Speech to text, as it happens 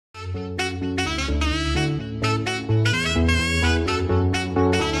I'm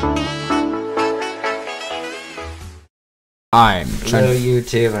trying Hello to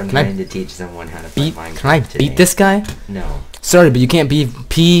YouTube, I'm trying to teach someone how to play Minecraft Can I today. beat this guy? No. Sorry, but you can't be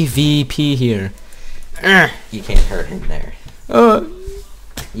PvP here. You can't hurt him there.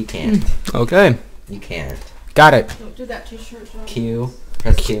 You can't. Okay. You can't. Got it. Don't do that t-shirt, John. Q.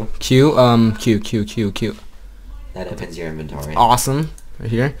 Press Q. Q. That opens your inventory. Awesome. Right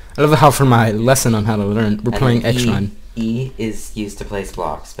here. I love how for my lesson on how to learn, we're playing XRUN. E is used to place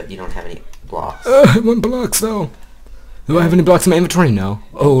blocks, but you don't have any blocks. I want blocks though. Do I have any blocks in my inventory? No.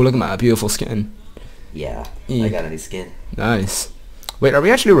 Oh, look at my beautiful skin. Yeah. E. I got a new skin. Nice. Wait, are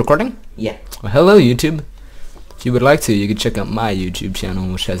we actually recording? Yeah. Well, hello YouTube. If you would like to, you could check out my YouTube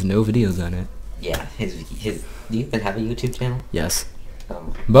channel, which has no videos on it. Yeah. His. Do you even have a YouTube channel? Yes.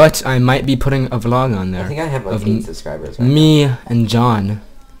 Oh. But I might be putting a vlog on there. I think I have like 8 subscribers. Right Me and John.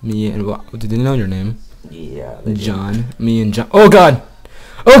 Me and what? Did they know your name? Yeah. John. Me and John. Oh God!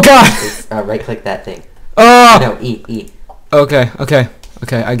 Oh God! It's, right click that thing. Oh! No, E. Okay.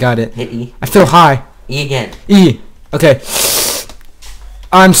 I got it. Hit E. I feel high. E again. E. Okay.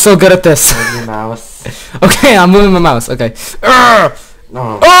 I'm so good at this. Move your mouse. Okay, I'm moving my mouse. Okay.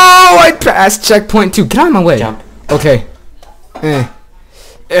 No. Oh, I passed checkpoint 2. Get out of my way. Jump. Okay. Damn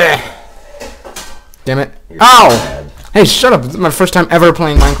it. You're Ow! so bad. Hey, shut up. This is my first time ever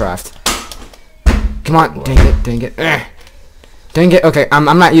playing Minecraft. Come on. Dang it. Dang it. Okay, I'm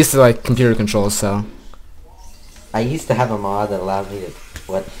not used to like computer controls, so. I used to have a mod that allowed me to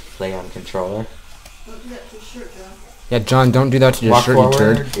play on controller. Don't do that t-shirt, John. Yeah, John, don't do that to your Walk shirt, you forward.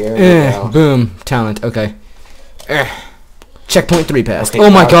 turd. There we go. Boom. Talent. Okay. Checkpoint 3 passed. Okay, Oh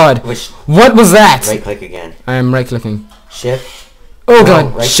my God. What was that? Right click again. I am right clicking. Shift. Oh No,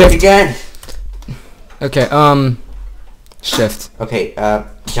 God. right Shift. click again. Okay. Shift. Okay.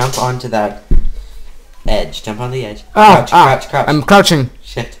 Jump onto that edge. Jump on the edge. Ah, Crouch. I'm crouching.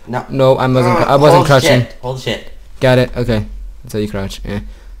 Shift. No. No, I wasn't Hold crouching. Shift. Hold shift. Got it. Okay. That's how you crouch. Yeah.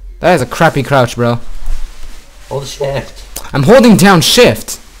 That is a crappy crouch, bro. Hold shift. I'm holding down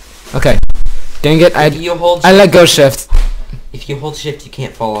shift. Okay. Dang it. If you hold I shift, let go shift. If you hold shift, you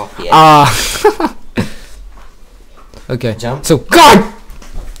can't fall off the edge. Ah. Okay. Jump. So God.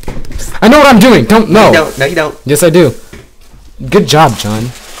 I know what I'm doing. Don't know. No, you don't. Yes, I do. Good job, John.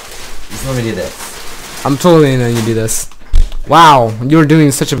 Just let me do this. I'm totally letting you do this. Wow, you were doing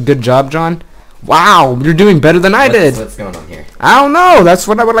such a good job, John. Wow, you're doing better than I did. What's going on here? I don't know. That's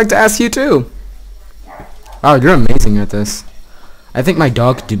what I would like to ask you too. Wow, you're amazing at this. I think my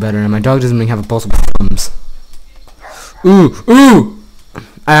dog could do better, and my dog doesn't even have opposable thumbs. Ooh.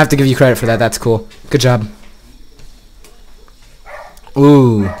 I have to give you credit for that. That's cool. Good job.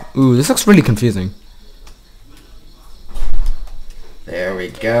 Ooh, this looks really confusing. There we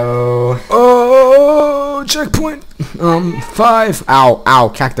go. Oh, checkpoint. 5. Ow,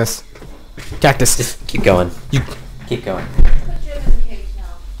 cactus. Just keep going. You. Keep going.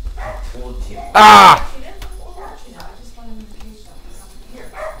 Ah!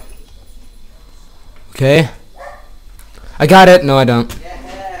 Okay. I got it. No, I don't.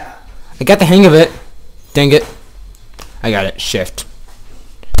 I got the hang of it. Dang it. I got it. Shift.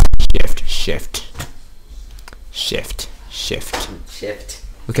 Shift.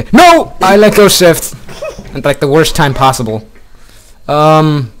 Okay. No! I let go shift. At like the worst time possible.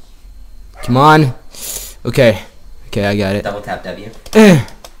 Come on. Okay, I got it. Double tap W.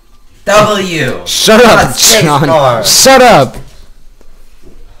 W! Shut up, God, space John. bar. Shut up.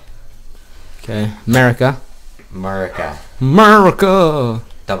 Okay, America.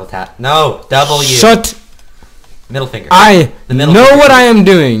 Double tap. No, W. Shut. Middle finger. I The middle know finger. what I am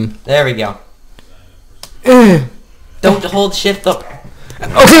doing. There we go. Okay, Don't hold shift up.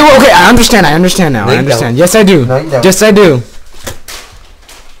 okay, I understand now. No, I you understand. don't. Yes, I do. No, you don't. Yes, I do.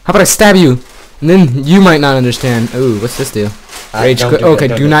 How about I stab you? And then you might not understand. Ooh, what's this do? Rage Don't quit. do that, Okay,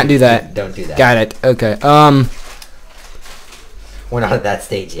 don't do not do that. Don't do that. Got it. Okay. We're not at that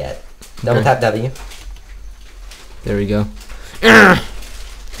stage yet. Double Okay. tap W. There we go.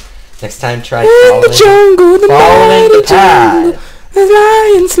 Next time try In the jungle, the following the jungle, path. the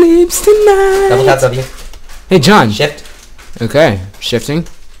lion sleeps tonight. Double tap W. Hey, John. Shift. Okay, shifting.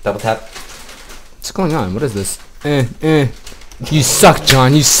 Double tap. What's going on? What is this? You suck,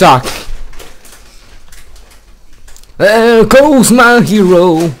 John. You suck. There goes my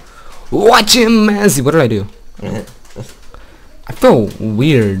hero. Watch him as he... What did I do? I feel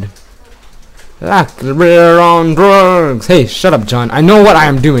weird. Like the bear on drugs. Hey, shut up, John. I know what I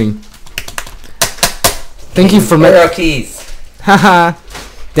am doing. Thank you for arrow keys. Haha.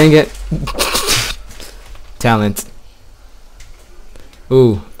 Dang it. Talent.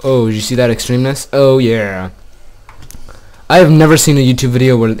 Ooh. Oh, did you see that extremeness? Oh yeah. I have never seen a YouTube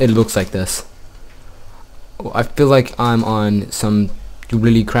video where it looks like this. Oh, I feel like I'm on some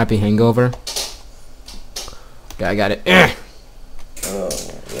really crappy hangover. Okay, I got it. Oh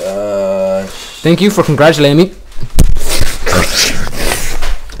my gosh. Thank you for congratulating me.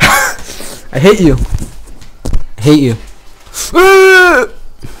 I hate you. I hate you.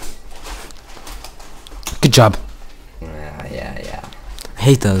 Good job. Yeah. I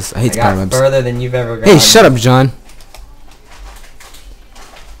hate those. I hate I spider got webs. further than you've ever gone. Hey, shut up, John.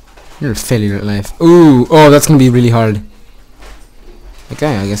 You're a failure at life. Ooh, oh, that's gonna be really hard.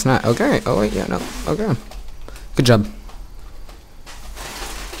 Okay, I guess not. Okay. Oh wait, yeah, no. Okay. Good job.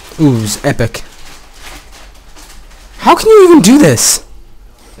 Ooh, it was epic. How can you even do this?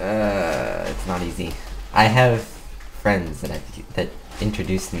 It's not easy. I have friends that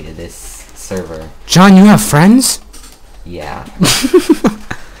introduced me to this server. John, you have friends? Yeah.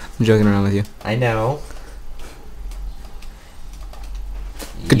 I'm joking around with you. I know.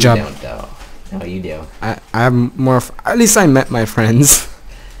 Good You job. don't though. No, you do. I have more. At least I met my friends.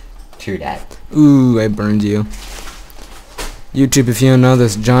 True that. Ooh, I burned you. YouTube, if you don't know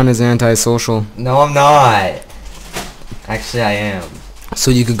this, John is antisocial. No, I'm not. Actually, I am.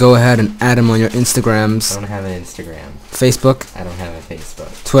 So you could go ahead and add him on your I Instagrams, don't have an Instagram. Facebook, I don't have a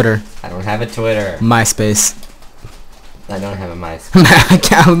Facebook. Twitter, I don't have a Twitter. MySpace. I don't have a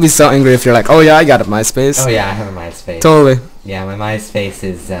MySpace. I would be so angry if you're like, oh yeah, I got a MySpace. Oh yeah, I have a MySpace. Totally. Yeah, my MySpace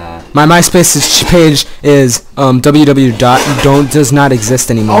is My MySpace page is does not exist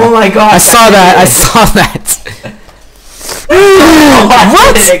anymore. Oh my god! I saw that. I saw that. I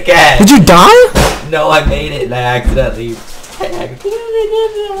What? did it again. Did you die? No, I made it and I accidentally.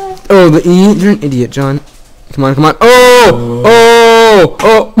 Oh, the E. You're an idiot, John. Come on, come on.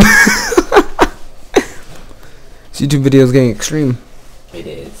 Oh. This YouTube video is getting extreme. It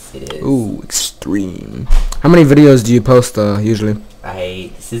is. It is. Ooh, extreme. How many videos do you post usually?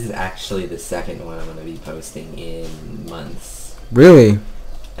 This is actually the second one I'm gonna be posting in months. Really?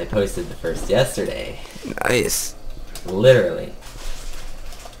 I posted the first yesterday. Nice. Literally.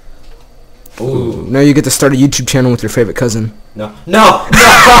 Ooh. Now you get to start a YouTube channel with your favorite cousin. No.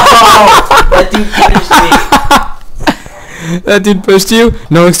 That dude punched me. That dude pushed you?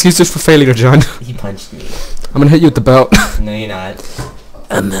 No excuses for failure, John. He punched me. I'm gonna hit you with the belt. No, you're not.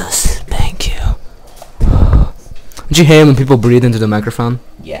 I must thank you. Did you hate when people breathe into the microphone?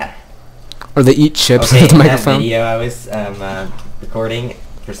 Yeah. Or they eat chips Okay, into the in that microphone? video I was recording,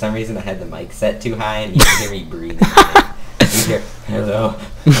 for some reason I had the mic set too high and you can hear me breathing. You hear, hello.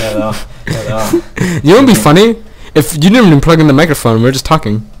 You know what would be funny? If you didn't even plug in the microphone, we were just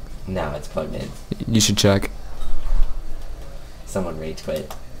talking. No, it's plugged in. You should check. Someone rage quit.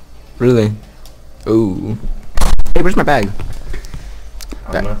 Really? Ooh. Hey, where's my bag?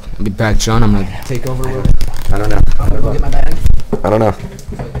 I'll be back, John. I'm gonna take over. I don't know. I'm gonna go get my bag. I don't know.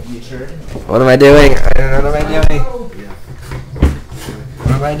 What am I doing? What am I doing?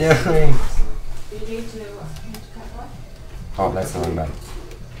 What am I doing? Oh, that's the wrong bag.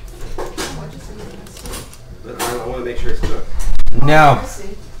 I want to make sure it's cooked. No.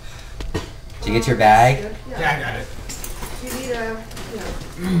 Did you get your bag? Yeah, I got it. You need a,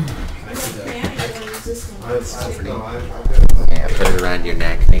 pan, you wanna use this one? Yeah, put it around your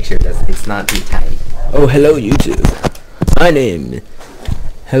neck. Make sure it's not too tight. Oh, hello, YouTube.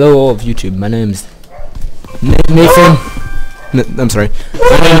 Hello, all of YouTube. My name's Nathan. I'm sorry.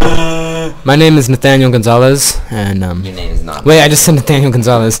 My name is Nathaniel Gonzalez, and Your name is not. wait, I just said Nathaniel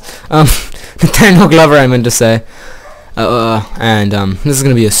Gonzalez. Nathaniel Glover, I meant to say. This is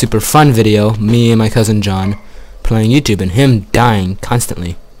gonna be a super fun video. Me and my cousin John playing YouTube, and him dying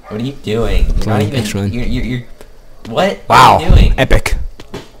constantly. What are you doing? You're not Playing even. XRUN. You're. What? Wow, What are you doing? epic.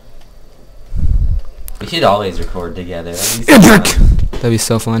 We should always record together. That'd be so Epic. fun. That'd be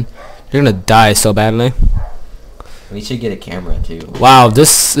so fun. You're gonna die so badly. We should get a camera too. Wow,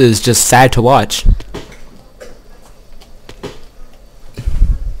 this is just sad to watch.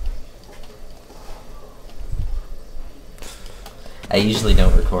 I usually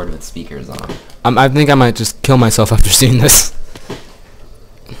don't record with speakers on. I think I might just kill myself after seeing this.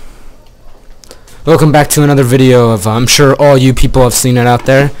 Welcome back to another video of, I'm sure all you people have seen it out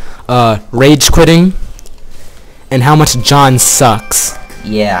there, rage quitting, and how much John sucks.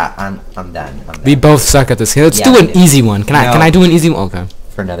 Yeah, I'm done. We both suck at this. Let's Yeah, do we an do. easy one. Can No. I do an easy one? Okay.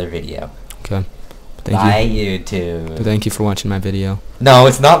 For another video. Okay. Thank Bye, you. YouTube. Thank you for watching my video. No,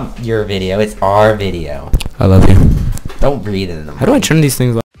 it's not your video. It's our video. I love you. Don't breathe in them. How do I turn these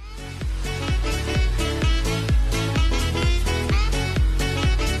things off?